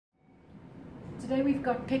Today we've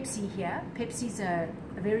got Pepsi here. Pepsi's a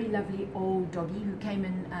very lovely old doggy who came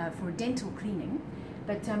in for a dental cleaning.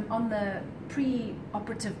 But on the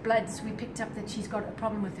pre-operative bloods, we picked up that she's got a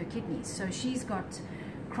problem with her kidneys. So she's got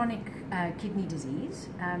chronic kidney disease.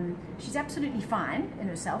 She's absolutely fine in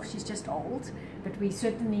herself. She's just old. But we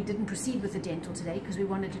certainly didn't proceed with the dental today because we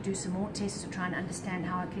wanted to do some more tests to try and understand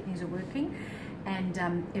how her kidneys are working.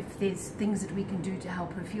 And if there's things that we can do to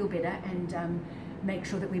help her feel better and make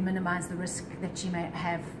sure that we minimize the risk that she may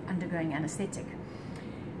have undergoing anesthetic.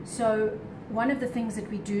 So one of the things that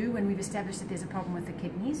we do when we've established that there's a problem with the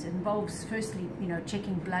kidneys involves firstly,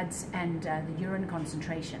 checking bloods and the urine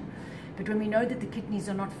concentration. But when we know that the kidneys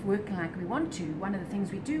are not working like we want to, one of the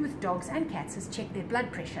things we do with dogs and cats is check their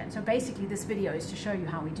blood pressure. And so basically this video is to show you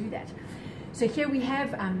how we do that. So here we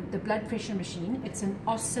have the blood pressure machine. It's an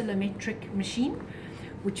oscillometric machine,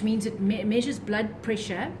 which means it measures blood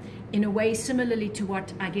pressure in a way similarly to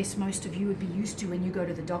what I guess most of you would be used to when you go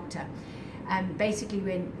to the doctor. Basically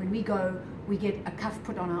when we go, we get a cuff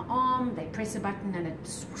put on our arm, they press a button and it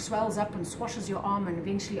swells up and swashes your arm, and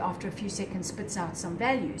eventually after a few seconds spits out some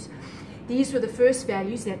values. These were the first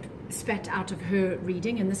values that spat out of her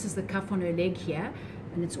reading, and this is the cuff on her leg here,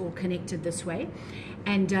 and it's all connected this way.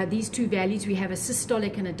 And these two values, we have a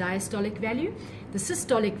systolic and a diastolic value. The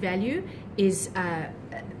systolic value is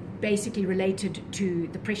basically related to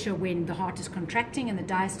the pressure when the heart is contracting, and the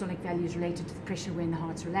diastolic value is related to the pressure when the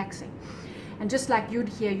heart's relaxing. And just like you'd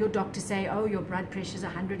hear your doctor say, oh, your blood pressure is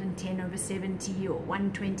 110/70 or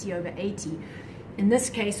 120/80. In this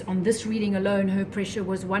case, on this reading alone, her pressure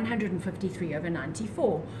was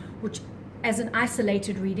 153/94, which as an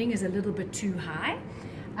isolated reading is a little bit too high.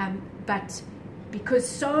 But because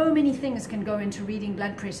so many things can go into reading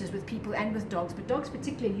blood pressures with people and with dogs, but dogs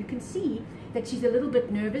particularly, you can see that she's a little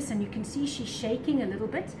bit nervous, and you can see she's shaking a little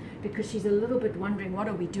bit because she's a little bit wondering, what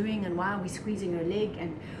are we doing and why are we squeezing her leg,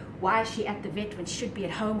 and why is she at the vet when she should be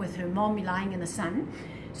at home with her mom lying in the sun.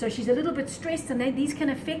 So she's a little bit stressed, and these can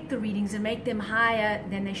affect the readings and make them higher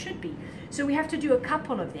than they should be. So we have to do a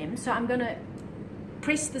couple of them. So I'm going to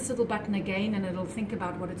press this little button again, and it'll think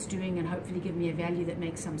about what it's doing and hopefully give me a value that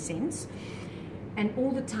makes some sense. And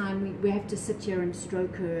all the time we have to sit here and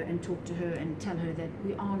stroke her and talk to her and tell her that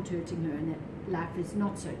we aren't hurting her and that life is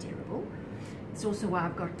not so terrible. It's also why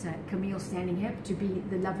I've got Camille standing here, to be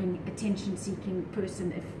the loving, attention-seeking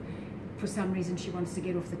person if for some reason she wants to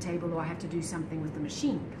get off the table or I have to do something with the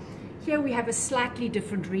machine. Here we have a slightly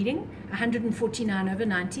different reading,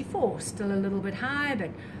 149/94, still a little bit high,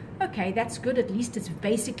 but okay, that's good. At least it's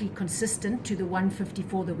basically consistent to the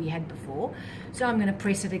 154 that we had before. So I'm going to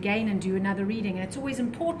press it again and do another reading. And it's always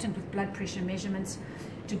important with blood pressure measurements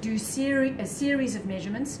to do a series of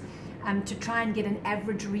measurements to try and get an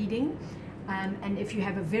average reading. And if you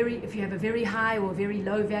have a very high or very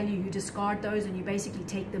low value, you discard those and you basically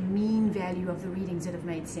take the mean value of the readings that have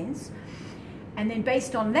made sense. And then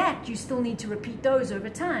based on that, you still need to repeat those over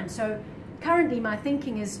time. So currently my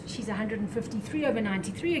thinking is she's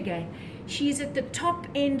 153/93 again. She is at the top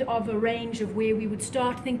end of a range of where we would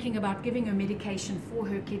start thinking about giving her medication for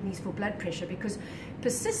her kidneys for blood pressure, because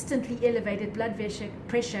persistently elevated blood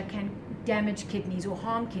pressure can damage kidneys or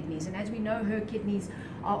harm kidneys. And as we know, her kidneys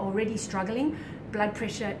are already struggling. Blood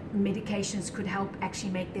pressure medications could help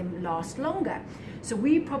actually make them last longer. So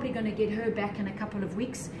we're probably going to get her back in a couple of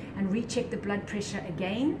weeks and recheck the blood pressure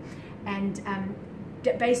again, and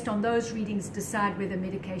based on those readings decide whether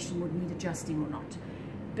medication would need adjusting or not.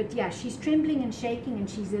 But yeah, she's trembling and shaking and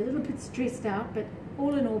she's a little bit stressed out, but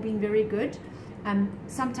all in all being very good.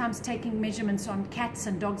 Sometimes taking measurements on cats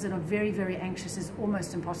and dogs that are very, very anxious is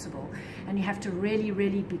almost impossible, and you have to really,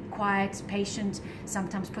 really be quiet, patient,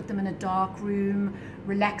 sometimes put them in a dark room,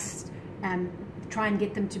 relaxed, try and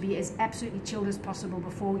get them to be as absolutely chilled as possible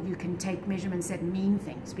before you can take measurements that mean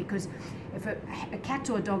things. Because if a cat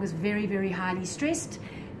or a dog is very, very highly stressed,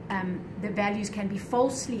 the values can be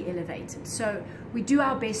falsely elevated. So we do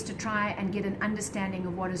our best to try and get an understanding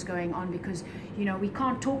of what is going on, because we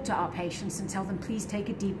can't talk to our patients and tell them, please take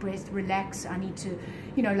a deep breath, relax, I need to,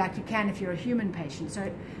 like you can if you're a human patient.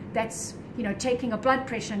 So that's, taking a blood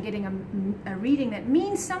pressure and getting a reading that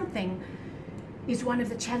means something is one of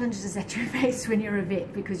the challenges that you face when you're a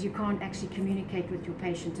vet, because you can't actually communicate with your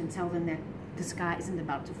patient and tell them that the sky isn't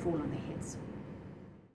about to fall on their heads.